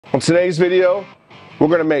On today's video, we're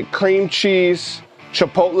gonna make cream cheese,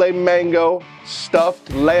 chipotle mango,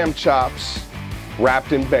 stuffed lamb chops,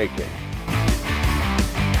 wrapped in bacon.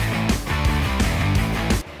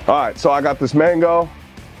 All right, so I got this mango.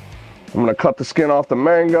 I'm gonna cut the skin off the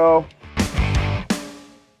mango.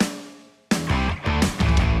 I'm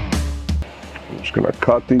just gonna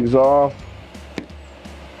cut these off.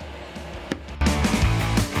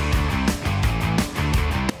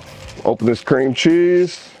 Open this cream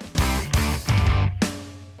cheese.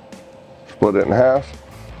 Split it in half.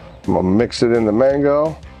 I'm gonna mix it in the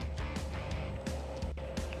mango.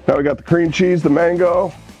 Now we got the cream cheese, the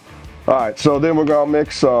mango. All right, so then we're gonna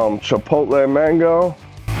mix some chipotle mango.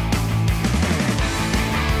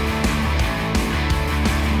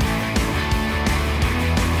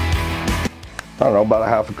 I don't know, about a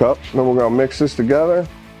half a cup. Then we're gonna mix this together.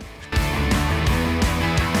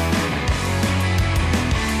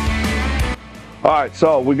 All right,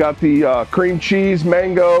 so we got the cream cheese,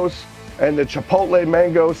 mangoes, and the chipotle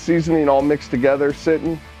mango seasoning all mixed together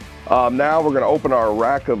sitting. Now we're gonna open our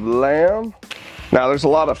rack of lamb. Now there's a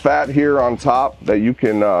lot of fat here on top that you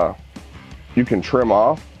can trim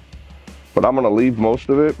off, but I'm gonna leave most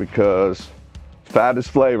of it because fat is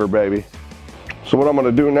flavor, baby. So what I'm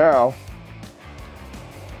gonna do now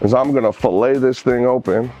is I'm gonna fillet this thing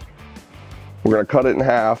open. We're gonna cut it in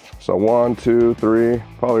half. So 1, 2, 3,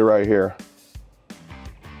 probably right here.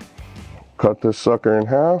 Cut this sucker in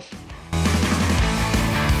half.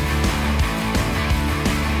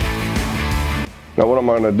 Now what I'm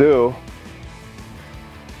gonna do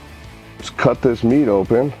is cut this meat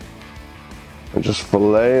open and just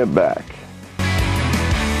fillet it back.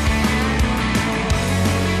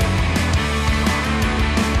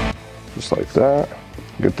 Just like that.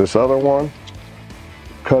 Get this other one,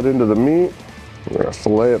 cut into the meat. We're gonna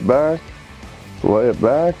fillet it back, fillet it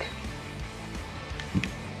back.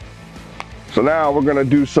 So now we're gonna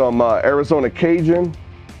do some Arizona Cajun.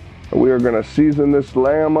 We are gonna season this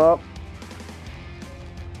lamb up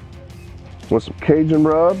with some Cajun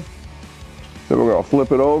rub. Then we're gonna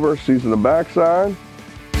flip it over, season the backside.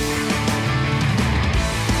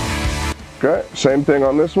 Okay, same thing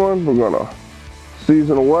on this one. We're gonna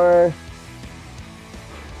season away.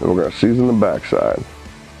 Then we're gonna season the backside.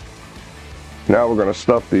 Now we're gonna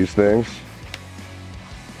stuff these things.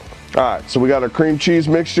 All right, so we got our cream cheese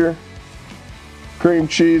mixture. Cream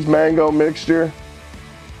cheese mango mixture.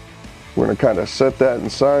 We're gonna kind of set that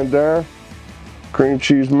inside there. Cream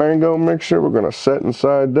cheese mango mixture, we're gonna set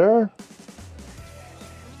inside there.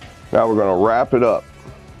 Now we're gonna wrap it up.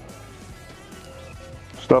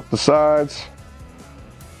 Stuff the sides.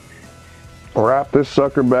 Wrap this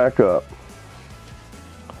sucker back up.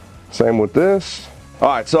 Same with this. All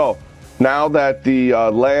right, so now that the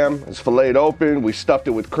lamb is filleted open, we stuffed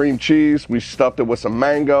it with cream cheese, we stuffed it with some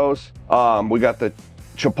mangoes. We got the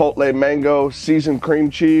chipotle mango seasoned cream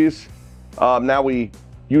cheese. Now we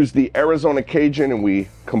use the Arizona Cajun and we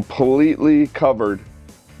completely covered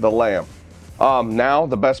the lamb. Now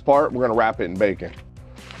the best part, we're gonna wrap it in bacon.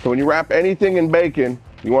 So when you wrap anything in bacon,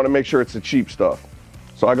 you wanna make sure it's the cheap stuff.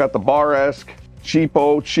 So I got the Bar-esque cheap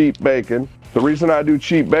bacon. The reason I do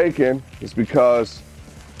cheap bacon is because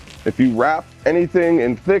if you wrap anything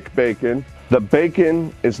in thick bacon, the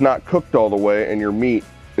bacon is not cooked all the way and your meat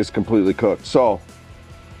is completely cooked. So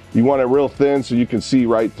you want it real thin so you can see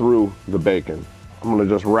right through the bacon. I'm gonna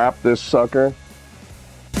just wrap this sucker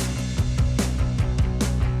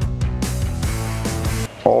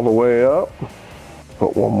all the way up.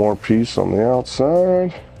 Put one more piece on the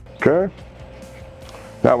outside. Okay.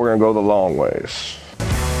 Now we're gonna go the long ways.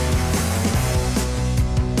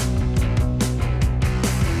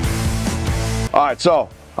 All right, so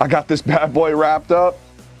I got this bad boy wrapped up.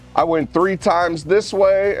 I went 3 times this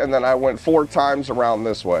way and then I went 4 times around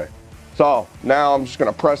this way. So now I'm just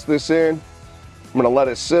gonna press this in. I'm gonna let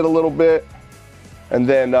it sit a little bit and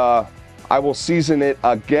then I will season it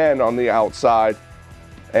again on the outside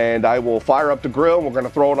and I will fire up the grill and we're gonna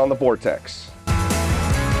throw it on the vortex.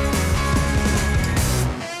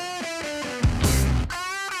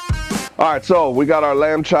 All right, so we got our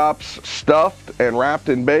lamb chops stuffed and wrapped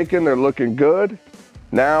in bacon. They're looking good.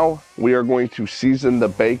 Now we are going to season the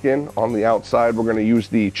bacon on the outside. We're gonna use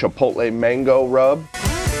the chipotle mango rub.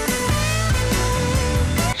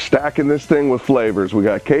 Stacking this thing with flavors. We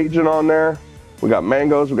got Cajun on there, we got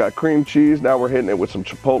mangoes, we got cream cheese. Now we're hitting it with some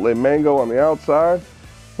chipotle mango on the outside.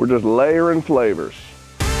 We're just layering flavors.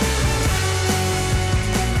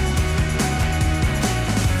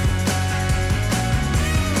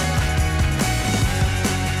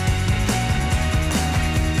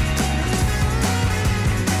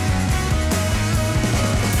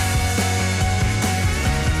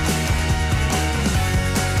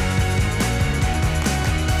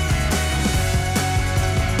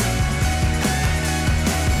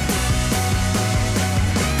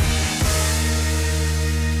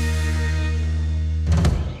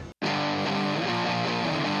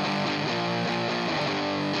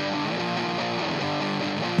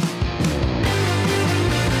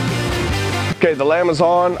 Okay, the lamb is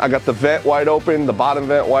on. I got the vent wide open, the bottom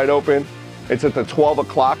vent wide open. It's at the 12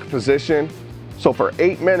 o'clock position. So for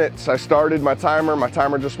 8 minutes, I started my timer. My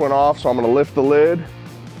timer just went off, so I'm gonna lift the lid.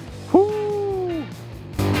 Whoo!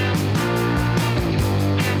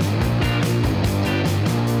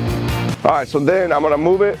 All right, so then I'm gonna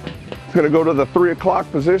move it. It's gonna go to the 3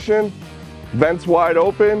 o'clock position. Vents wide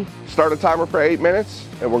open. Start a timer for 8 minutes,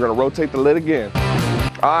 and we're gonna rotate the lid again.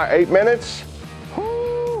 All right, 8 minutes.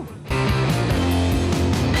 Woo!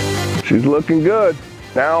 She's looking good.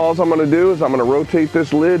 Now all I'm gonna do is I'm gonna rotate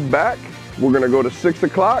this lid back. We're gonna go to 6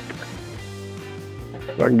 o'clock.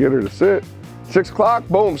 If I can get her to sit. 6 o'clock,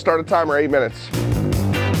 boom, start a timer, 8 minutes.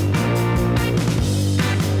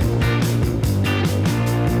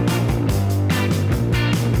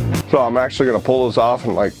 So I'm actually gonna pull those off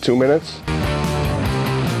in like 2 minutes.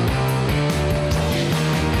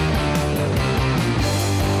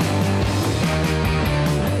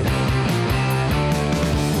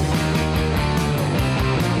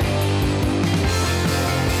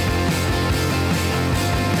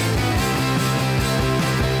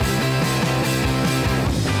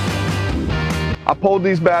 I pulled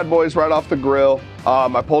these bad boys right off the grill.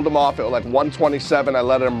 I pulled them off at like 127. I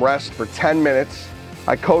let them rest for 10 minutes.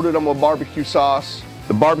 I coated them with barbecue sauce.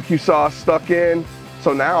 The barbecue sauce stuck in.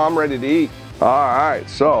 So now I'm ready to eat. All right,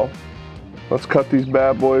 so let's cut these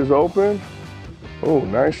bad boys open. Oh,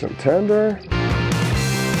 nice and tender.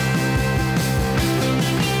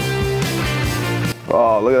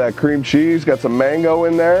 Oh, look at that cream cheese. Got some mango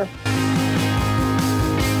in there.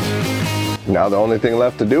 Now the only thing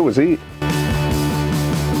left to do is eat.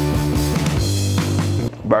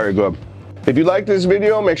 Very good. If you like this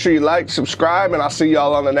video, make sure you like, subscribe, and I'll see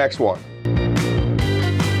y'all on the next one.